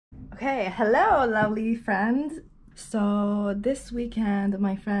Okay, hello lovely friends. So this weekend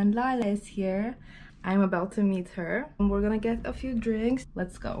my friend Lale is here. I'm about to meet her and we're gonna get a few drinks.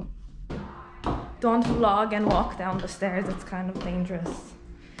 Let's go. Don't vlog and walk down the stairs, it's kind of dangerous.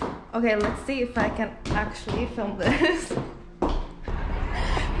 Okay, let's see if I can actually film this.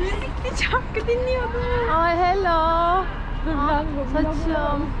 Müzik şarkı dinliyordum. Ay hello. Dur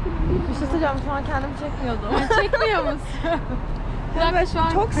Saçım. Bir şey söyleyeceğim, şu an kendimi çekmiyordum. Çekmiyor musun? Evet, şu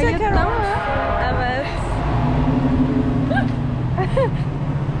an çok şeker olmuş. Evet.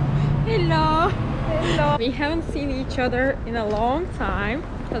 Hello. Hello. We haven't seen each other in a long time.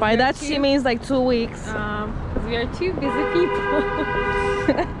 By that she means like 2 weeks. We are two busy people.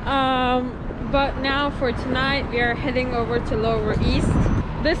 But now for tonight we are heading over to Lower East.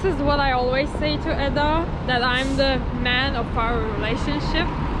 This is what I always say to Eda, that I'm the man of our relationship,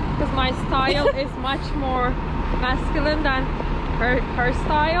 because my style is much more masculine than her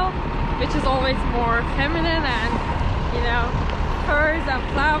style, which is always more feminine, and you know, furs and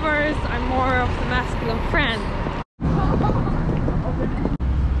flowers. I'm more of the masculine friend.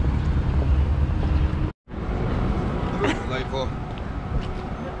 Delightful.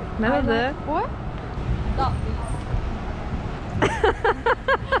 Nerede? What? Dudleys.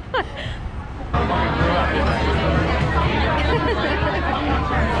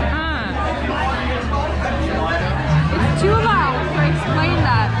 It's too loud to explain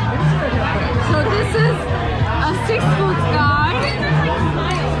that. So this is a 6-foot guy,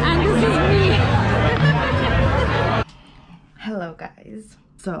 and this is me. Hello guys.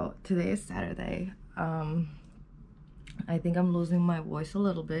 So today is Saturday. I think I'm losing my voice a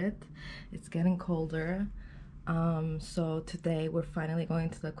little bit. It's getting colder. So today we're finally going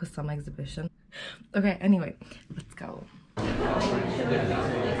to the Kusama exhibition. Okay, anyway, let's go.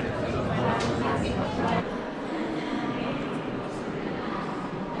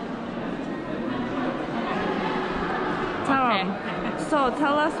 So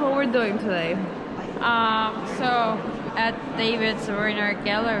tell us what we're doing today. So at David's Werner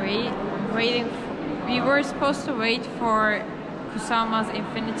Gallery, we were supposed to wait for Kusama's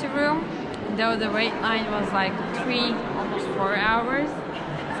Infinity Room, though the wait line was like 3, almost 4 hours.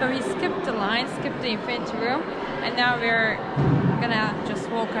 So we skipped the line, skipped the Infinity Room, and now we're gonna just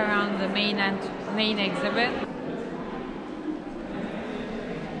walk around the main exhibit.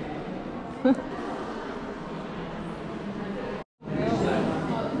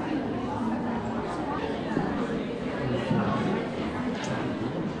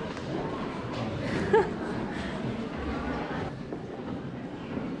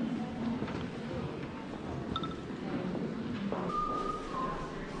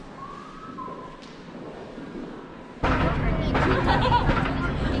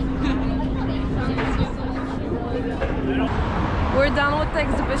 We're done with the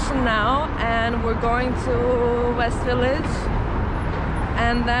exhibition now and we're going to West Village,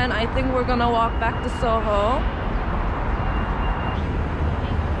 and then I think we're gonna walk back to Soho.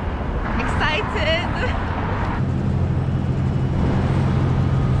 Excited!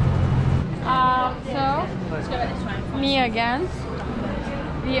 So me again.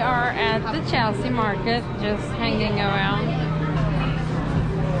 We are at the Chelsea market, just hanging around.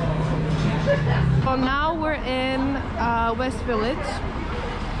 So now we're in West Village.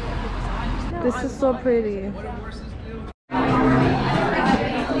 This is so pretty.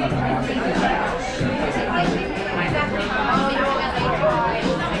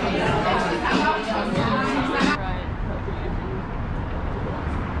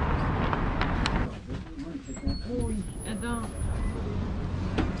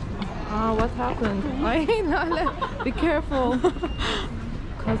 What happened? Be careful.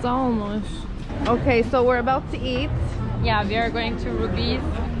 Kaza olmuş. Okay, so we're about to eat. Yeah, we are going to Ruby's.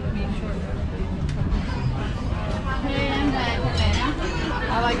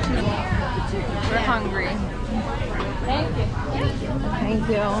 I like to. We're hungry. Thank you. Thank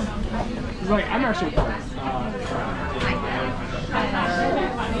you. Right, I'm actually.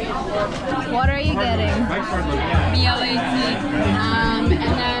 What are you getting? BLAT. And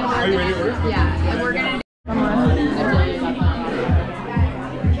then Are you ready to order? yeah, and we're gonna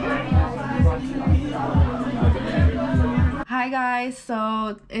Hi guys,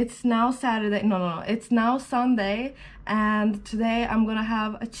 so it's now Saturday, no, it's now Sunday, and today I'm gonna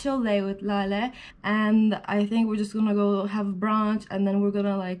have a chill day with Lale, and I think we're just gonna go have brunch, and then we're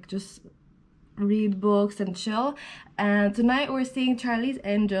gonna like just read books and chill. And tonight we're seeing Charlie's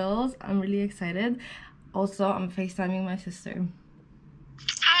Angels. I'm really excited. Also, I'm FaceTiming my sister.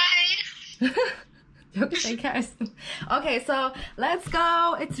 Hi! Okay, so let's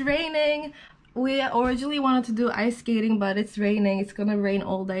go. It's raining. We originally wanted to do ice skating, but it's raining. It's gonna rain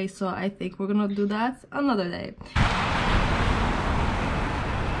all day, so I think we're gonna do that another day.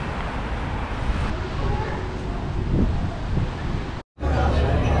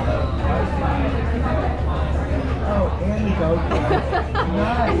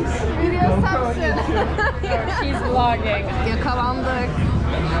 Nice. Videoception. She's vlogging. Yakalandık.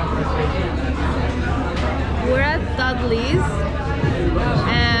 We're at Dudleys,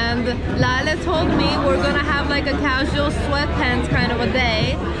 and Lale told me we're gonna have like a casual sweatpants kind of a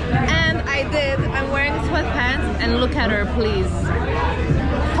day, and I did. I'm wearing sweatpants, and look at her, please.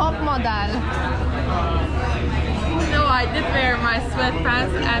 Top model. No, I did wear my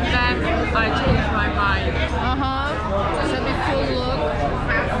sweatpants and then I changed my mind. Should be full look.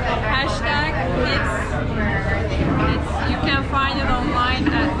 Hashtag knits. You can find it online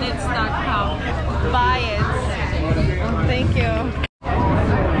at knits.com. Buy it. Oh, thank you.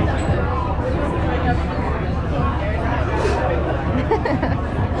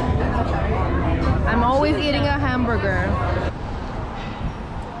 I'm always eating a hamburger.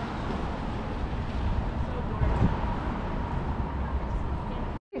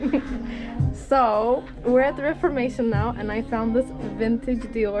 So we're at the Reformation now, and I found this vintage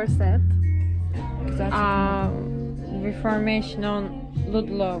Dior set. Reformation on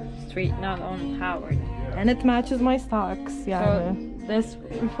Ludlow Street, not on Howard. And it matches my socks. Yeah. So this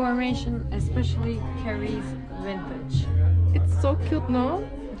Reformation especially carries vintage. It's so cute, no?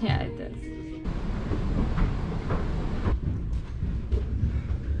 Yeah, it is.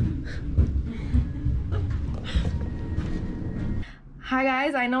 Hi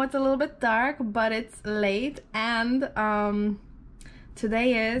guys, I know it's a little bit dark, but it's late, and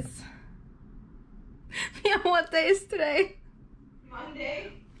today is yeah, what day is today?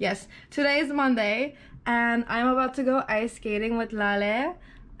 Monday. Yes, today is Monday, and I'm about to go ice skating with Lale,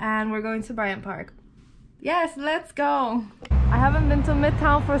 and we're going to Bryant Park. Yes, let's go. I haven't been to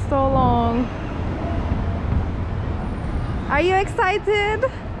Midtown for so long. Are you excited?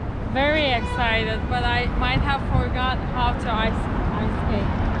 Very excited, but I might have forgot how to ice skate.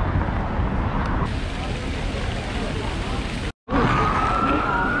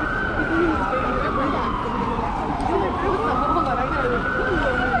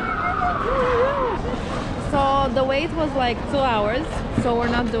 So the wait was like 2 hours, so we're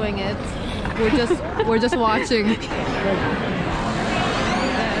not doing it. We're just watching.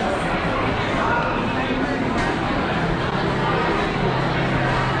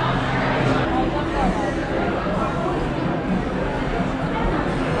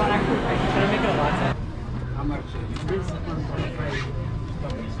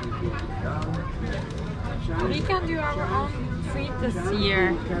 We can do our own treat this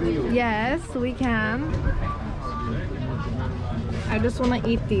year. Yes, we can. I just want to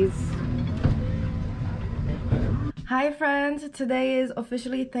eat these. Hi friends, today is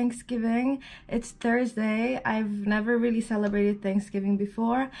officially Thanksgiving. It's Thursday. I've never really celebrated Thanksgiving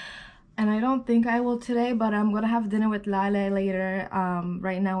before, and I don't think I will today, but I'm gonna have dinner with Lale later.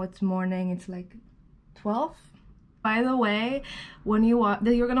 Right now it's morning, it's like 12. By the way, when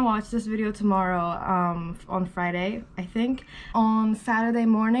you're gonna watch this video tomorrow, on Friday, I think. On Saturday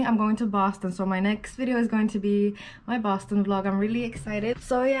morning, I'm going to Boston, so my next video is going to be my Boston vlog. I'm really excited.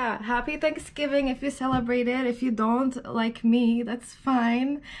 So yeah, happy Thanksgiving if you celebrate it. If you don't, like me, that's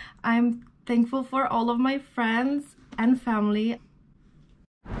fine. I'm thankful for all of my friends and family.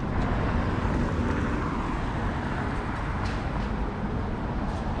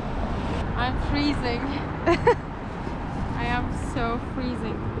 I'm freezing. I am so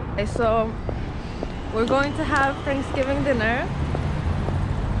freezing. Okay, so we're going to have Thanksgiving dinner.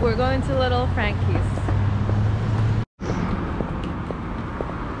 We're going to Lil Frankies.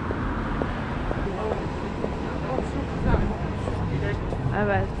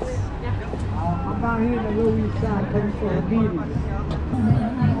 Evet. I'm here to Lower East Side coming for a meeting.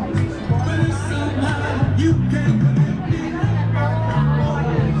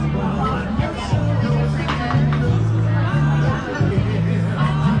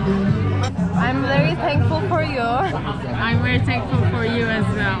 I'm very thankful for you. I'm very thankful for you as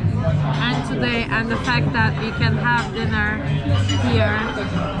well. And today, and the fact that we can have dinner here.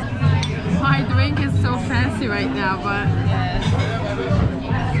 My drink is so fancy right now, but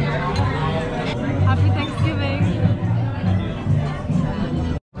Yes. Happy Thanksgiving.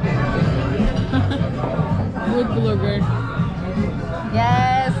 food blogger.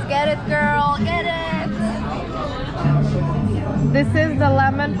 Yes, get it girl, get it. This is the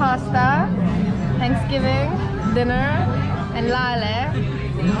lemon pasta, Thanksgiving dinner, and Lale,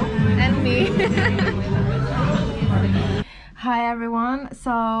 and me. Hi everyone.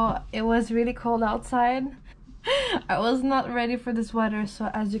 So it was really cold outside. I was not ready for this weather, so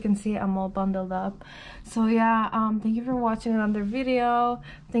as you can see I'm all bundled up. So yeah, thank you for watching another video.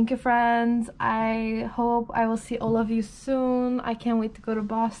 Thank you, friends. I hope I will see all of you soon. I can't wait to go to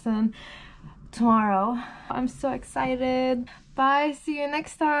Boston tomorrow. I'm so excited. Bye, see you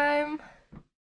next time.